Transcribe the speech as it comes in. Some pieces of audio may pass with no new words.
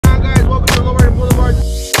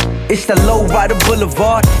It's the Lowrider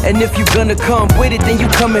Blvd, and if you gonna come with it, then you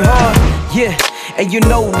coming hard. Yeah, and you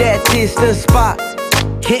know that this the spot.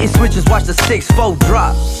 Hitting switches, watch the 6-4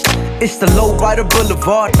 drop. It's the Lowrider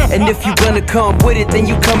Blvd, and if you gonna come with it, then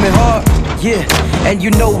you coming hard. Yeah, and you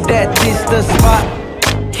know that this the spot.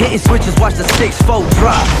 Hitting switches, watch the 6-4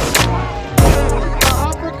 drop.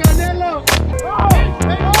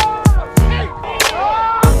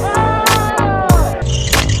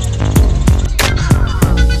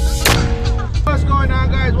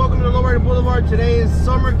 Today is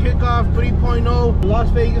summer kickoff 3.0, Las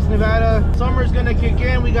Vegas, Nevada. Summer's gonna kick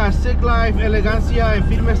in. We got Sick Life, Elegancia, and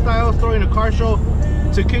Firme LifeStyle throwing a car show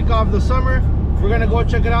to kick off the summer. We're gonna go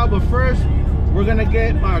check it out, but first, we're gonna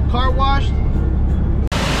get our car washed.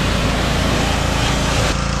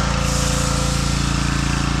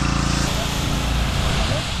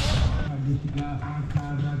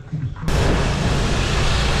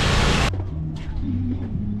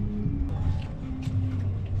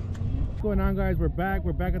 What's going on, guys? We're back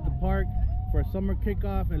at the park for a summer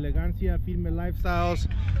kickoff. Elegancia, Firme LifeStyles,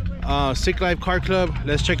 Sick Life Car Club.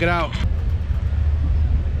 Let's check it out.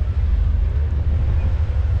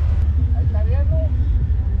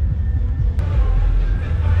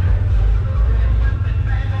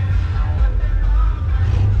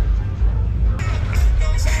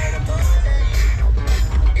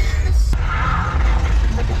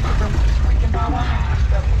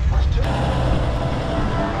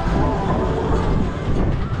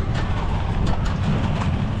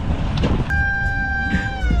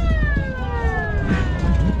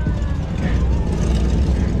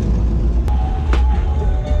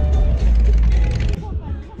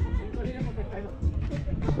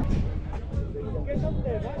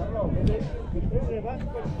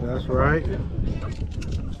 That's right.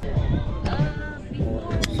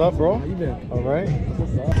 What's up, bro? How you been? All right.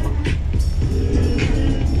 What's up?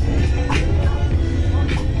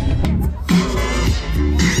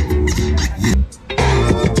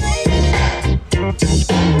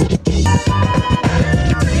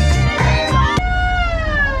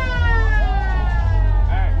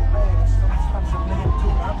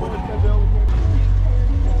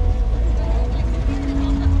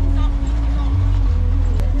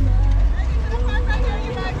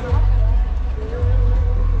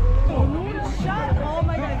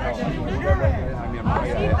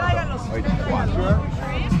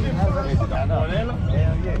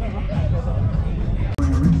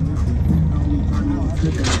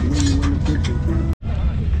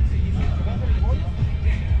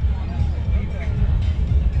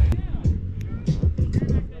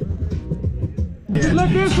 Look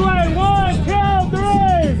this way, 1, 2, 3.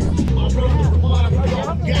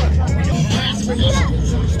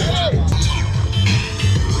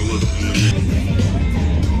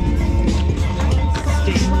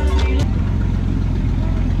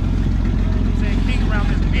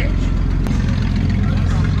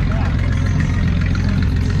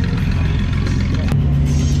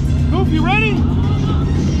 Goof, you ready?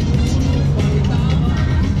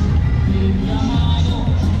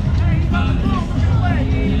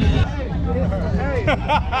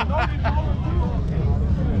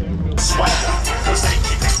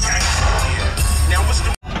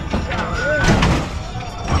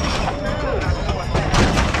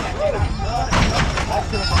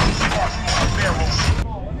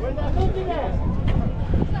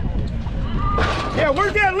 Yeah,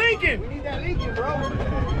 where's that Lincoln? We need that Lincoln, bro.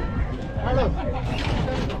 Carlos.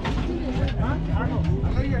 Huh? Carlos. I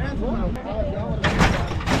know your hands are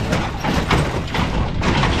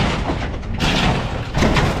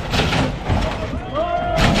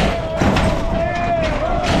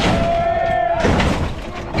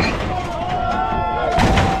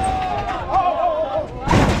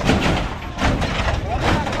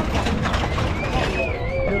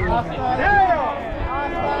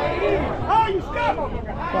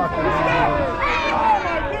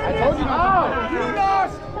I told you not. You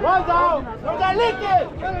lost. Runs out. Where's that Lincoln?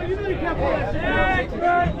 You know you can't pull that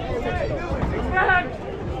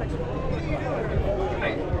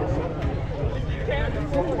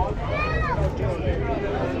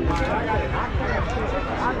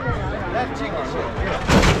That's chicken shit.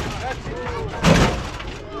 That's it.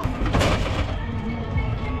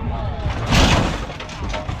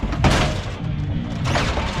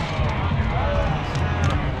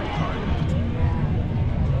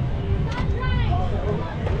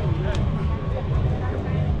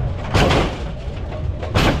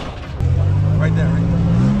 Right there, right there.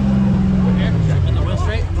 Here? Keeping the wheel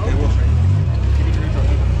straight? Yeah, wheel straight.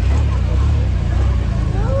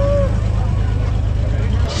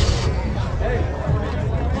 Hey.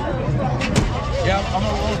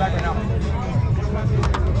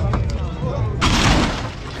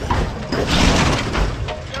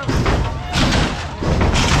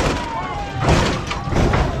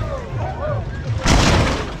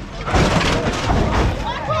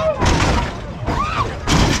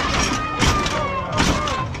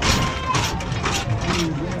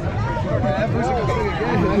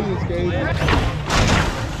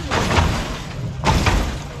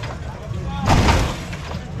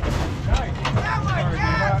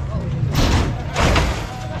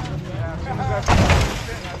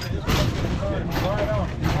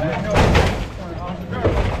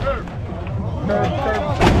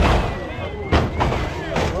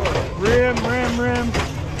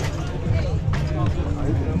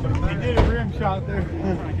 out there. Get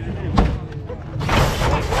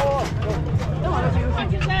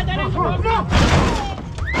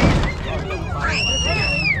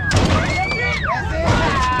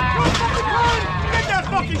that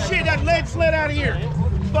fucking shit, that lead sled out of here.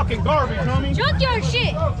 Fucking garbage, homie. Junkyard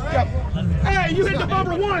shit. Hey, you hit the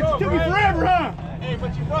bumper once. It took me forever, huh? Hey,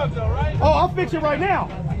 but you broke though, right? Oh, I'll fix it right now.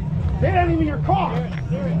 That ain't even your car.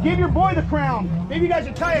 Give your boy the crown. Maybe you guys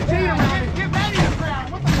should tie a chain around it. Give Maddie the crown.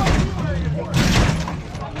 What the fuck are you wearing it for?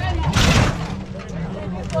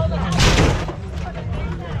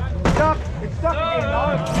 Stuck. It's stuck again,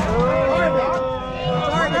 dog.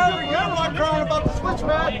 You're not crying about the switch,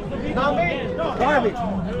 man. Not me. Garbage.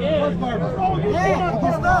 What's garbage? Yeah,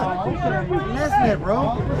 it's stuck. You're messing it, bro.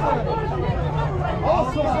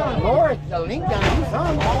 Also, Lord, the link down. He's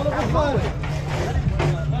on all of a sudden.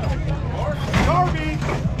 Garbage.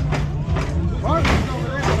 Garbage over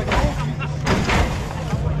there.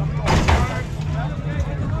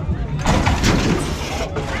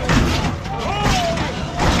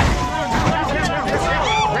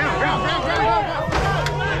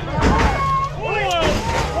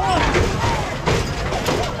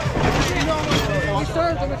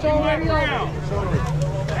 It's already over.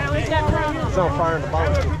 It's on fire in the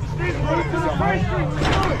bottom.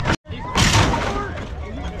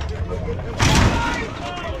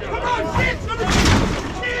 Come on, shit!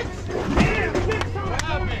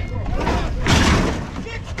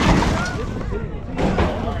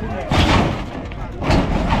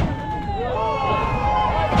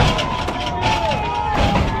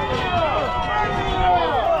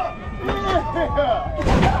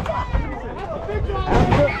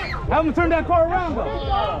 Have him turn that car around, though.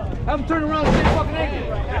 Have him turn around and stay fucking angry.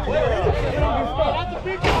 That's a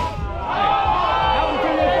big one. Have him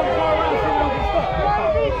turn that fucking car around so we don't get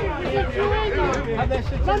stuck. Have that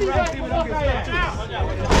shit turned around so we don't get stuck.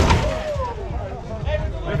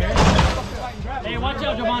 Hey, watch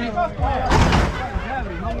out, Giovanni.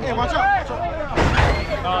 Hey, watch out.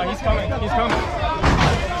 He's coming. He's coming.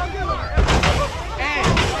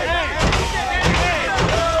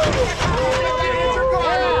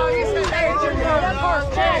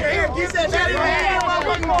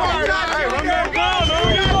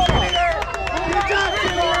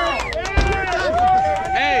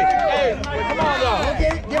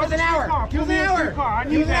 Give us an hour. Give us an hour.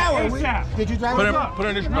 Give us an hour. Did you drive it up? Put it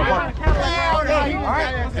in this car. All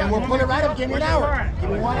right. And we'll put it right up. Give me an hour. Give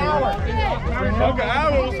me 1 hour. Okay,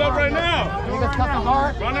 hour. We'll stop right now. You just cut the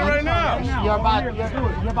car. Run it right now. You're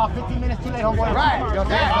about 15 minutes too late, homeboy. Right.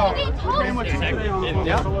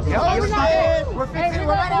 We're fixing it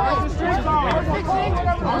right away.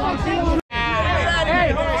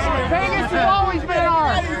 Hey, Vegas has always been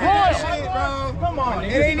ours. Come on.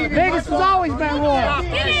 Vegas has always been ours.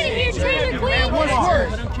 Get out of here, Trailer Queen. What's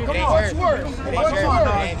worse? Come on, what's worse? What's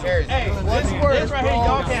worse? Hey, what's worse? This right here,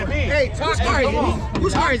 y'all can't be. Hey, talk sorry.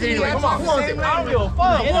 Who's sorry is it anyway? Come on, who owns it? I don't give a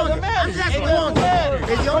fuck. It doesn't matter. I'm just asking who owns it.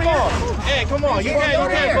 It's your car. Hey, come on. You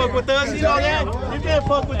can't fuck with us. You know that? You can't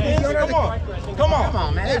fuck with this. Come on. Come on. Come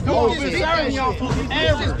on, man. That's bogus. Just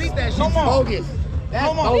beat that shit. Come on. Bogus.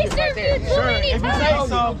 Come on. We served you too many If you times.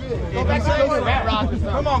 say so. Go back to the rat rock.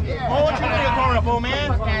 Come on. Hold what you in your car up, old man.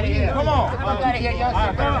 Come on. Come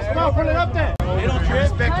on, put it up there. They don't care.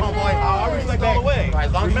 Respect, homeboy. I respect all the way.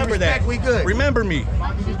 Remember that. We good. Remember me.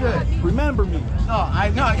 We good. Remember me. No,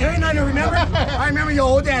 you ain't nothing to remember. I remember your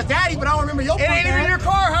old ass daddy, but I don't remember your. It ain't even in your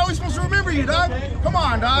car. How are we supposed to remember you, dog? Come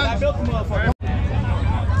on, dog. I built the motherfucker.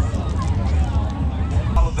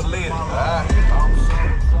 Follow the leader.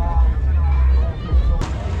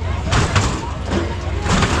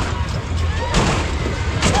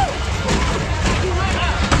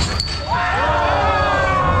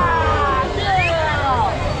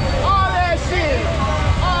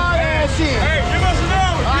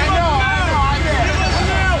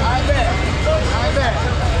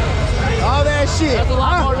 Shit. That's a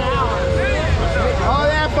lot more now. All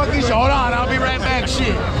that fucking shit. Hold on, I'll be right back. Shit.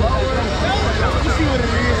 You see what it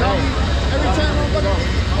is? Every time I'm fucking.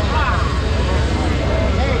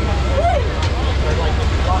 Hey.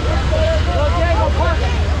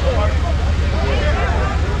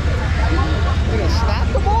 Stop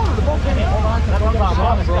the ball or the ball can't hold on to the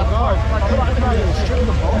ball? Strip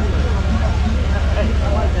the ball. Hey, I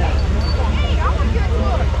like that. Hey, I'm gonna get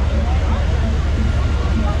good.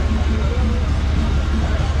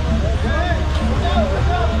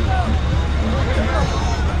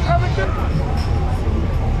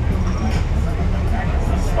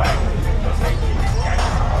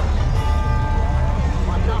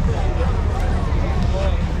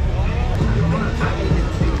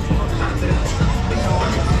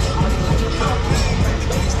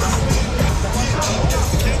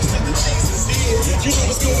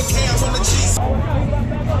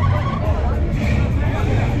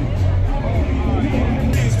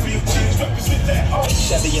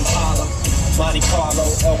 Impala, Monte Carlo,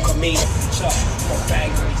 El Camino, Chuck, bang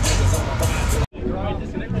these niggas on the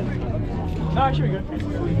No, actually good.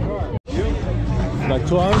 Like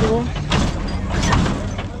 2 hours ago?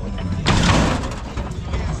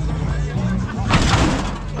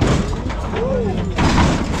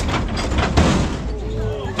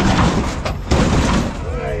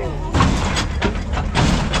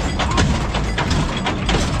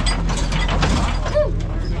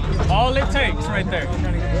 All it takes right there.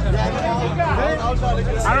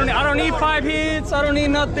 I don't need 5 hits. I don't need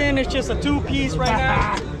nothing. It's just a 2-piece right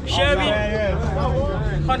now. Chevy,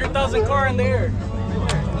 100,000 car in the air.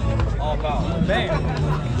 All power. Bam.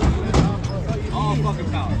 All fucking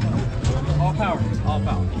power. All power. All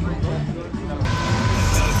power.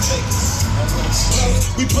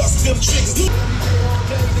 We bust them chicks.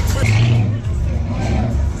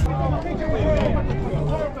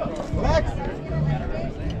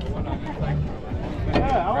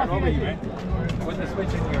 With the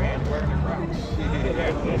switch in your hand, wearing your rocks.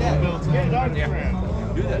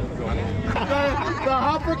 Do that. The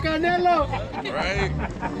hopper Canelo. Right?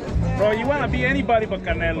 Bro, you want to be anybody but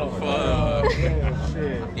Canelo.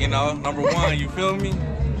 You know, number one, you feel me?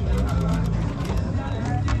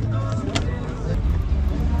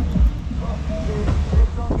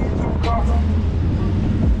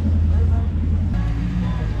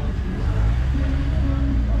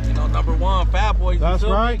 You know, number one, Fat Boys. That's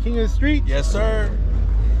right, King of the Street. Yes, sir.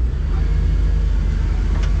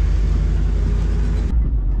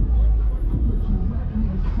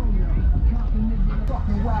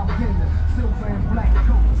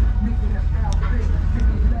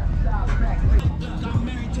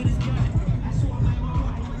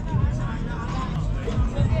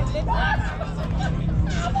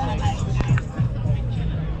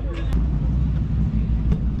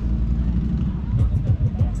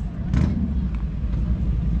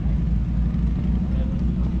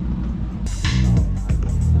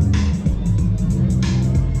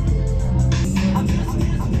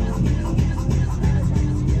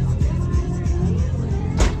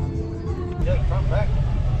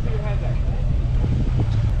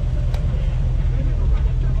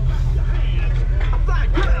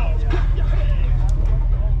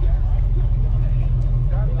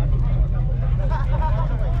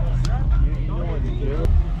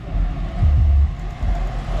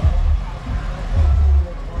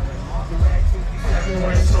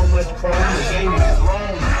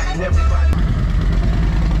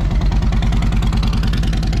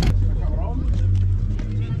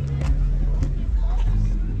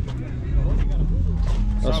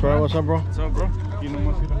 That's right, what's up, bro? What's up, bro?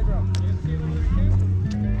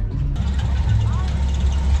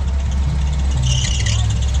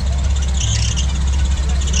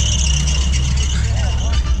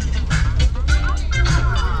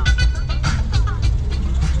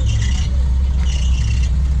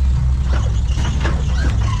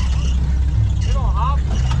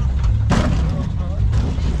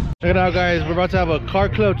 Check it out, guys. We're about to have a car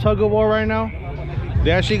club tug-o-war right now.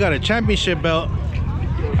 They actually got a championship belt.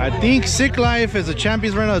 I think Sick Life is the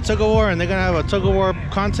champions right now of the tug-o-war, and they're gonna have a tug-o-war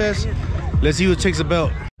contest. Let's see who takes the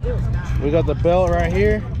belt. We got the belt right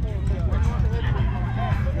here.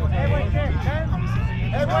 Hey, wait, 10.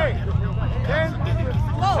 Hey, wait. 10.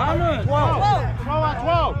 12.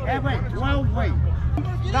 12. Hey, wait, 12, wait.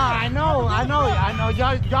 Nah, I know.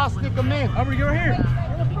 Y'all sneak them in. Over, you're here.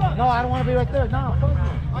 No, I don't want to be right there. No, fuck no.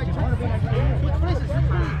 I just want to be right there. Switch places.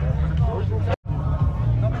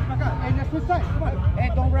 Hey, let's switch sides. Come on. Hey,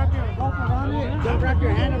 don't wrap your rope around it. Don't wrap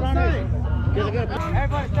your hand around it.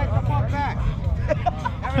 Everybody step the fuck back.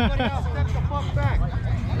 Everybody else step the fuck back.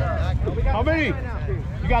 How many?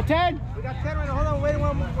 You got 10? We got 10 right now. Hold on, wait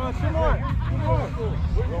one more. 2 more.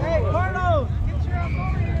 Hey, Carlos, get your ass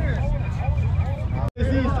over here.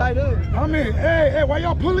 He's tied up. I mean, hey, why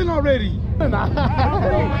y'all pulling already? Hold on.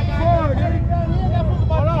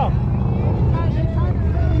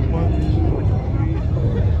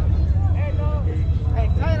 Hey,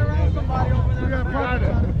 tie it around somebody over there.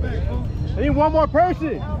 I need one more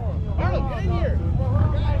person. Carlos, get in here.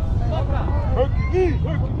 Hercules.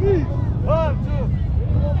 1, 2.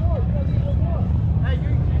 Hey, you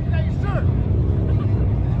got your shirt.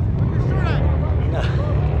 Put your shirt on.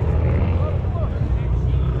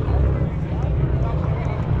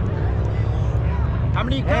 How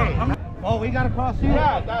many you count? How many? Oh, we got to cross here.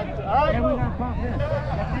 Yeah, that's all right. And we got to cross here.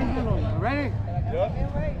 Ready? Yep.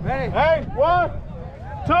 Ready? Hey, 1,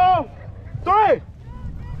 2, 3.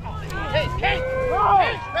 Hey, baby.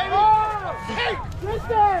 Hey,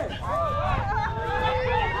 listen.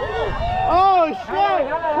 Oh, shit.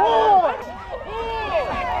 Whoa.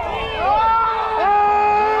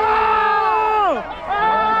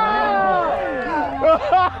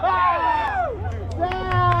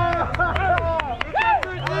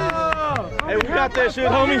 got that shit,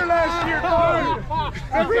 homie. Last year,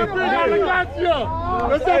 that's a big Elegancia.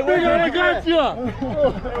 That's a big Elegancia.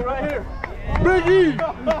 Right here. Biggie.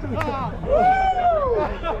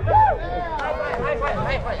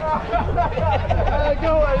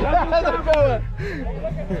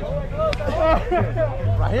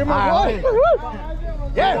 Right here, my boy.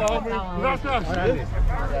 Yeah. Gracias.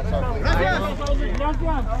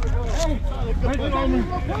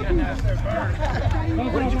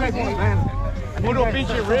 What did you guys eat, man? Puro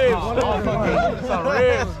pinche ribs. Some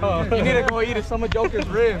ribs. You need to go eat some of Joker's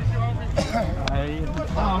ribs. Hey, look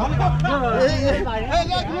at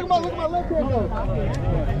my left hand though.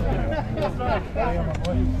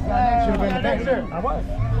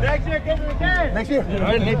 Next year, get it again. Next year.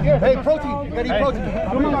 Hey, protein. You gotta eat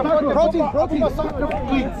protein. Protein.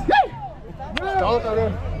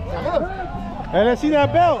 Hey, let's see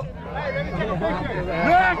that belt.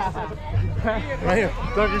 Next. Right here.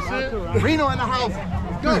 Reno in the house.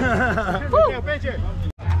 Good.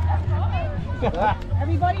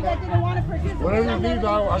 Everybody that didn't want to participate. Whatever you need, I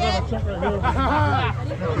got a check right here.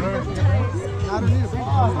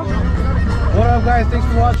 What up, guys? Thanks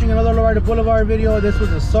for watching another Lowrider Blvd video. This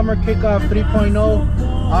was a summer kickoff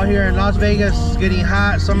 3.0 out here in Las Vegas. It's getting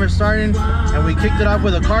hot, summer's starting, and we kicked it off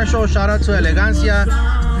with a car show. Shout out to Elegancia,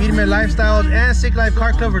 Firme LifeStyle, and Sick Life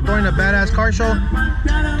Car Club for throwing a badass car show.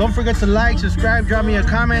 Don't forget to like, subscribe, drop me a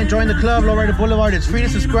comment, join the club, Lowrider Blvd. It's free to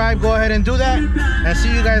subscribe. Go ahead and do that, and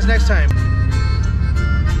see you guys next time.